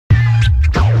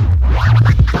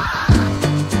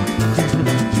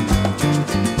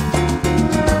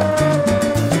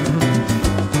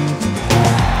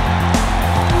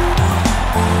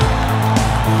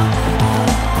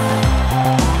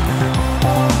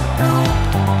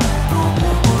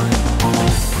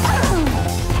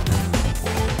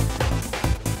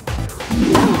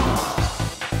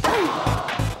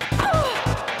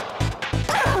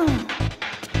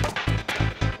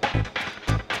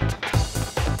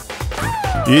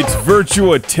It's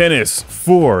Virtua Tennis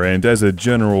 4, and as a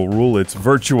general rule, it's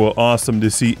Virtua awesome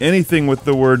to see anything with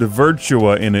the word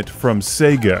Virtua in it from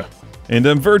Sega. And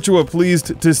I'm Virtua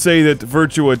pleased to say that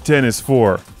Virtua Tennis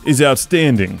 4 is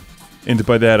outstanding. And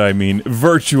by that I mean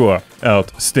Virtua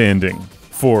outstanding.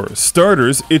 For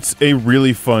starters, it's a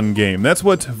really fun game. That's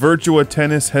what Virtua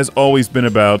Tennis has always been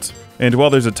about. And while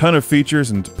there's a ton of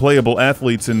features and playable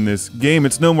athletes in this game,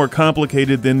 it's no more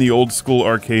complicated than the old-school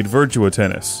arcade Virtua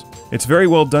Tennis. It's very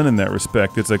well done in that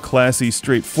respect. It's a classy,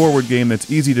 straightforward game that's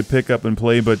easy to pick up and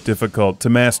play but difficult to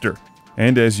master.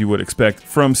 And as you would expect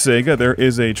from Sega, there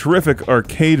is a terrific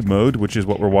arcade mode, which is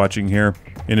what we're watching here.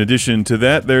 In addition to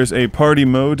that, there's a party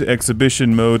mode,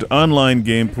 exhibition mode, online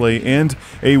gameplay, and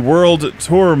a world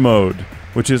tour mode,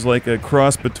 which is like a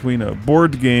cross between a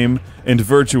board game and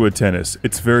Virtua Tennis.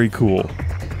 It's very cool.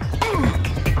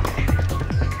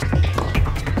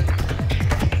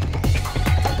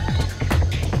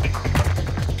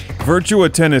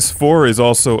 Virtua Tennis 4 is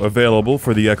also available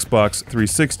for the Xbox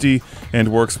 360 and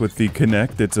works with the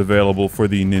Kinect. It's available for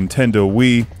the Nintendo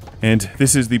Wii. And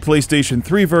this is the PlayStation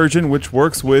 3 version, which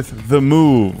works with the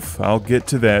Move. I'll get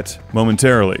to that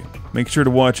momentarily. Make sure to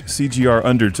watch CGR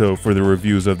Undertow for the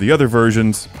reviews of the other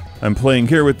versions. I'm playing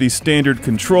here with the standard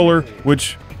controller,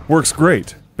 which works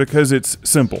great, because it's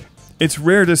simple. It's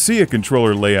rare to see a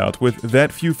controller layout with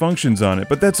that few functions on it,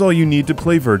 but that's all you need to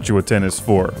play Virtua Tennis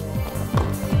 4.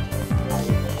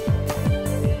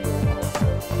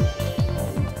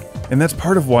 And that's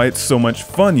part of why it's so much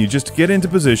fun. You just get into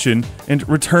position and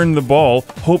return the ball,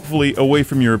 hopefully away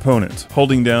from your opponent.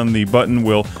 Holding down the button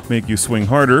will make you swing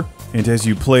harder, and as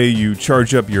you play, you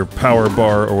charge up your power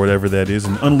bar or whatever that is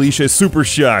and unleash a super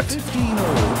shot.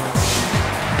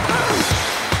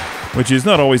 Which is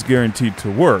not always guaranteed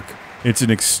to work. It's an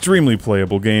extremely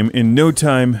playable game. In no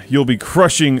time, you'll be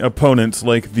crushing opponents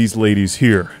like these ladies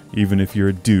here, even if you're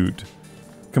a dude.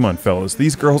 Come on, fellas,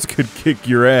 these girls could kick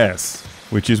your ass.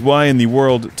 Which is why in the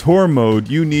World Tour mode,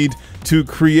 you need to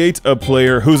create a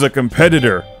player who's a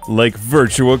competitor, like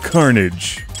Virtua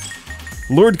Carnage.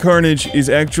 Lord Carnage is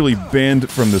actually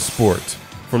banned from the sport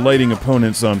for lighting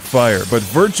opponents on fire, but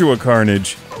Virtua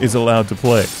Carnage is allowed to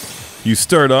play. You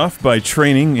start off by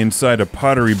training inside a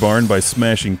pottery barn by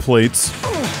smashing plates,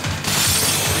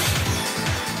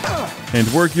 and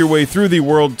work your way through the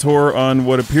World Tour on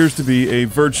what appears to be a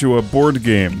Virtua board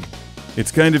game. It's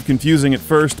kind of confusing at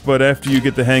first, but after you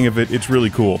get the hang of it, it's really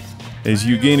cool. As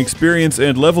you gain experience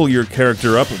and level your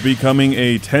character up, becoming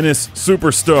a tennis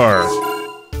superstar.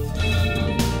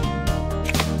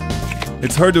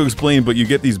 It's hard to explain, but you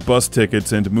get these bus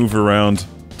tickets and move around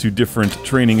to different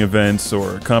training events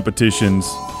or competitions,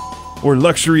 or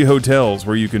luxury hotels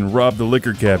where you can rob the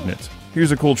liquor cabinet.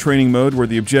 Here's a cool training mode where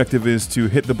the objective is to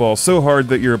hit the ball so hard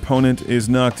that your opponent is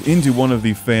knocked into one of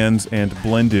the fans and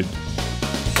blended.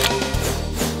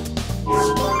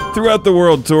 Throughout the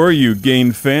World Tour, you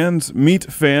gain fans, meet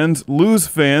fans, lose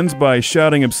fans by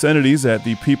shouting obscenities at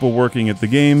the people working at the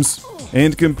games,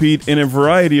 and compete in a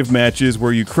variety of matches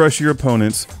where you crush your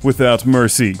opponents without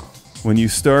mercy. When you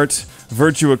start,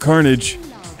 Virtua Carnage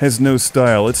has no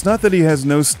style. It's not that he has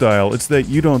no style, it's that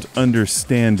you don't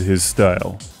understand his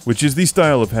style, which is the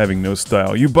style of having no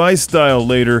style. You buy style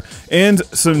later, and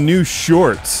some new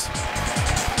shorts.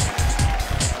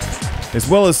 As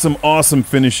well as some awesome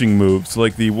finishing moves,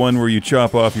 like the one where you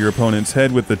chop off your opponent's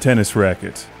head with the tennis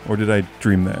racket. Or did I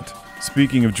dream that?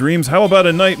 Speaking of dreams, how about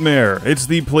a nightmare? It's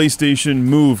the PlayStation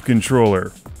Move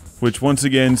controller, which once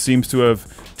again seems to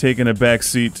have taken a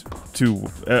backseat to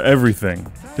everything.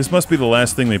 This must be the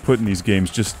last thing they put in these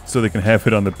games just so they can have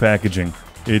it on the packaging.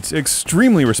 It's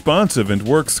extremely responsive and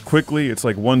works quickly, it's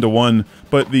like one-to-one,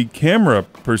 but the camera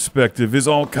perspective is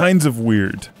all kinds of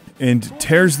weird. And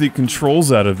tears the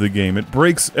controls out of the game. It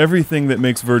breaks everything that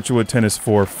makes Virtua Tennis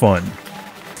 4 fun.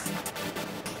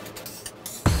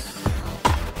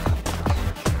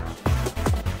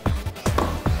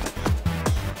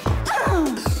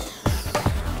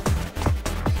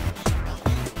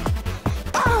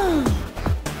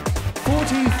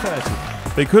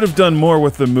 They could have done more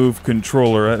with the Move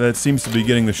controller. That seems to be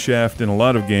getting the shaft in a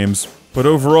lot of games. But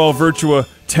overall, Virtua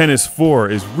Tennis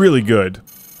 4 is really good.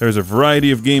 There's a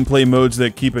variety of gameplay modes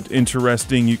that keep it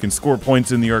interesting. You can score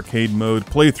points in the arcade mode,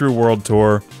 play through World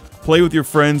Tour, play with your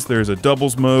friends, there's a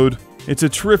doubles mode. It's a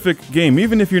terrific game,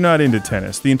 even if you're not into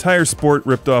tennis. The entire sport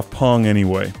ripped off Pong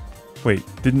anyway. Wait,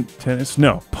 didn't tennis?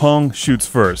 No, Pong shoots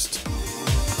first.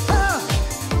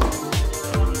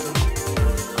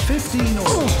 15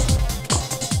 all.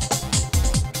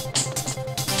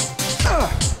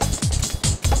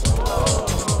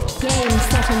 Game,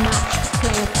 set and match.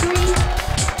 Player 3,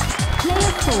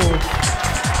 player 4.